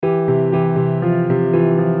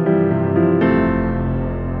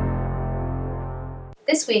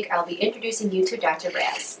This week, I'll be introducing you to Dr.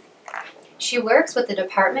 Raz. She works with the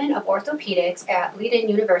Department of Orthopedics at Leiden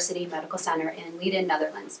University Medical Center in Leiden,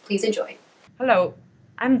 Netherlands. Please enjoy. Hello,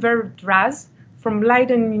 I'm Vera Raz from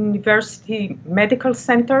Leiden University Medical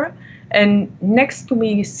Center, and next to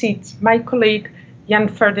me sits my colleague Jan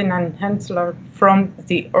Ferdinand Hensler from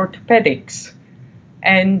the orthopedics.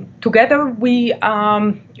 And together we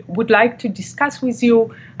would like to discuss with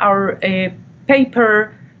you our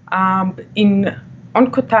paper in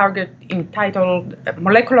OncoTarget entitled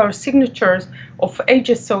Molecular Signatures of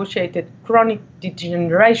Age-Associated Chronic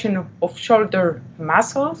Degeneration of Shoulder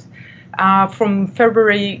Muscles from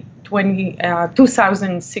February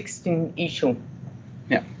 2016 issue.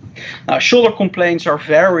 Yeah. Shoulder complaints are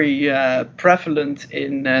very prevalent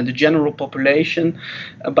in the general population.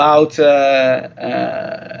 Above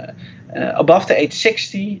the age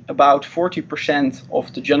 60, about 40%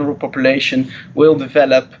 of the general population will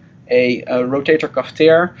develop a rotator cuff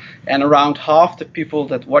tear, and around half the people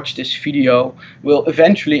that watch this video will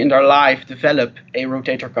eventually in their life develop a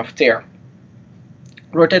rotator cuff tear.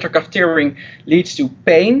 Rotator cuff tearing leads to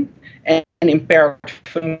pain and impaired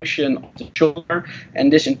function of the shoulder, and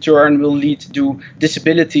this in turn will lead to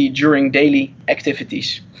disability during daily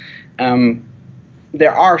activities.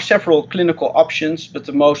 There are several clinical options, but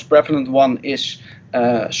the most prevalent one is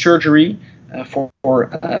surgery for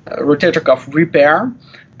rotator cuff repair.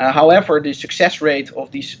 However, the success rate of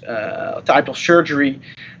this type of surgery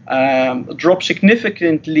drops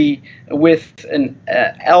significantly with an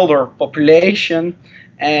elder population,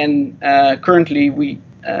 and currently we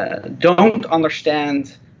don't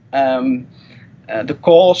understand the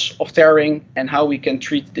cause of tearing and how we can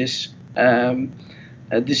treat this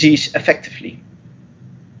disease effectively.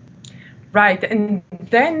 Right, and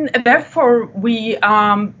then therefore we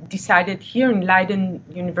decided here in Leiden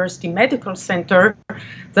University Medical Center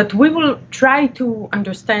that we will try to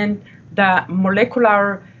understand the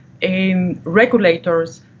molecular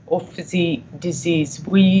regulators of the disease.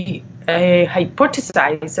 We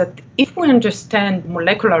hypothesize that if we understand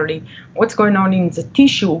molecularly what's going on in the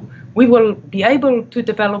tissue, we will be able to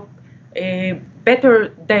develop a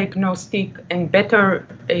better diagnostic and better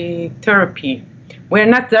therapy. We're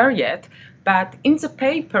not there yet, but in the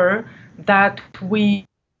paper that we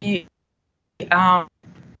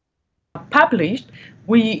published,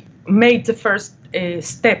 we made the first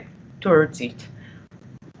step towards it.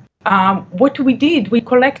 What we did, we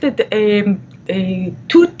collected 2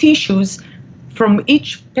 tissues from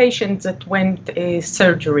each patient that went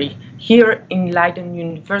surgery here in Leiden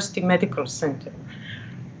University Medical Center.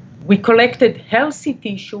 We collected healthy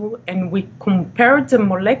tissue and we compared the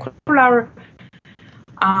molecular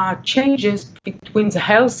changes between the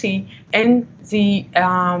healthy and the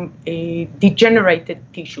degenerated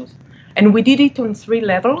tissues. And we did it on 3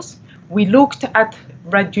 levels. We looked at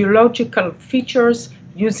radiological features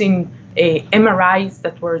using MRIs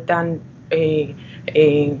that were done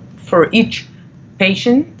for each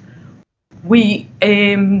patient. We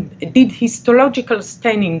did histological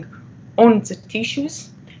staining on the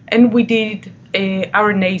tissues, and we did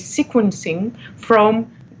RNA sequencing from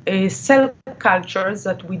cell cultures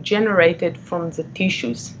that we generated from the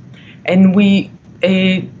tissues. And we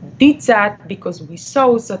did that because we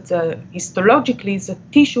saw that histologically the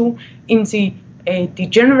tissue in the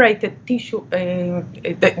degenerated tissue,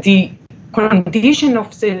 the condition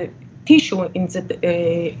of the tissue in the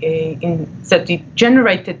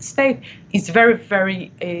degenerated state is very,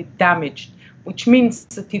 very damaged, which means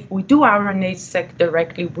that if we do RNA-seq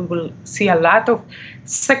directly, we will see a lot of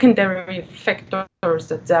secondary factors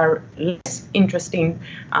that are less interesting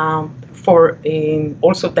for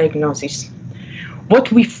also diagnosis.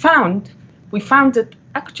 What we found that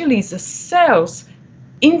actually the cells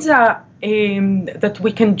in the that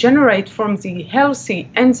we can generate from the healthy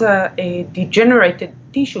and the degenerated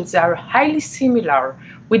tissues are highly similar.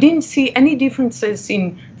 We didn't see any differences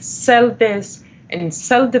in cell death and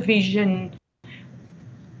cell division.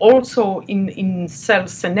 Also in cell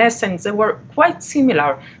senescence, they were quite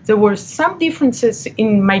similar. There were some differences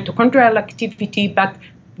in mitochondrial activity, but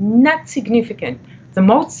not significant. The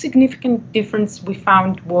most significant difference we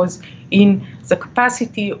found was in the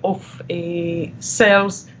capacity of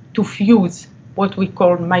cells to fuse, what we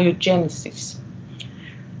call myogenesis.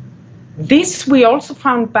 This we also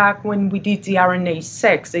found back when we did the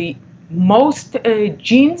RNA-seq. The most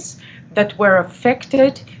genes that were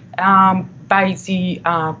affected by the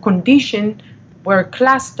condition were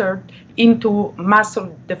clustered into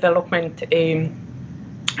muscle development,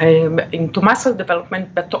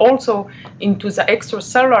 but also into the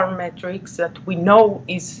extracellular matrix that we know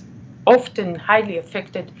is often highly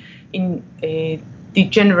affected in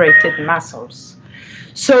degenerated muscles.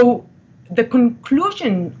 So the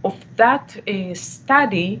conclusion of that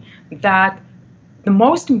study that the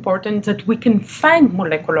most important that we can find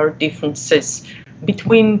molecular differences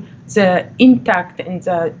between the intact and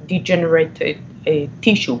the degenerated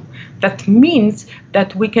tissue. That means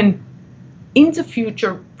that we can, in the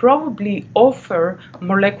future, probably offer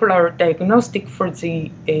molecular diagnostic for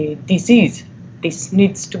the disease. This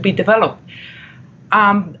needs to be developed.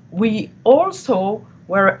 We also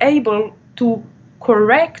were able to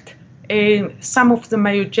correct some of the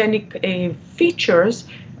myogenic features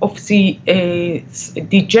of the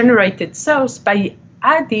degenerated cells by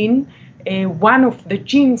adding one of the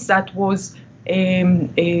genes that was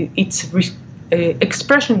its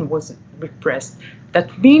expression was repressed.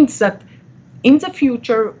 That means that in the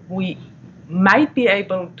future we might be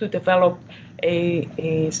able to develop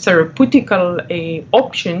therapeutical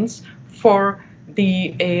options for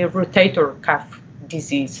the rotator cuff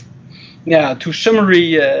disease. Yeah, to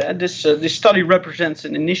summary, this study represents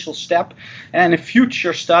an initial step, and in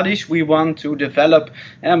future studies we want to develop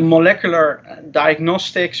molecular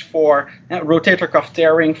diagnostics for rotator cuff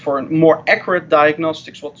tearing, for more accurate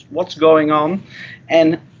diagnostics what's going on,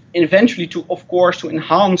 and eventually to, of course, to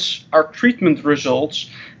enhance our treatment results,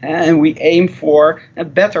 and we aim for a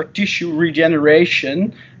better tissue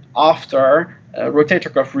regeneration after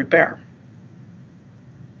rotator cuff repair.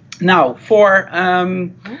 Now, for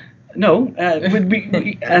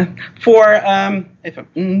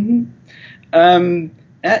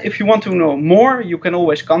if you want to know more, you can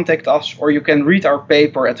always contact us, or you can read our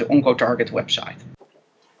paper at the OncoTarget website.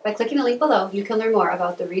 By clicking the link below, you can learn more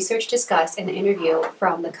about the research discussed in the interview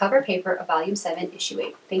from the cover paper of Volume 7, Issue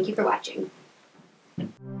 8. Thank you for watching.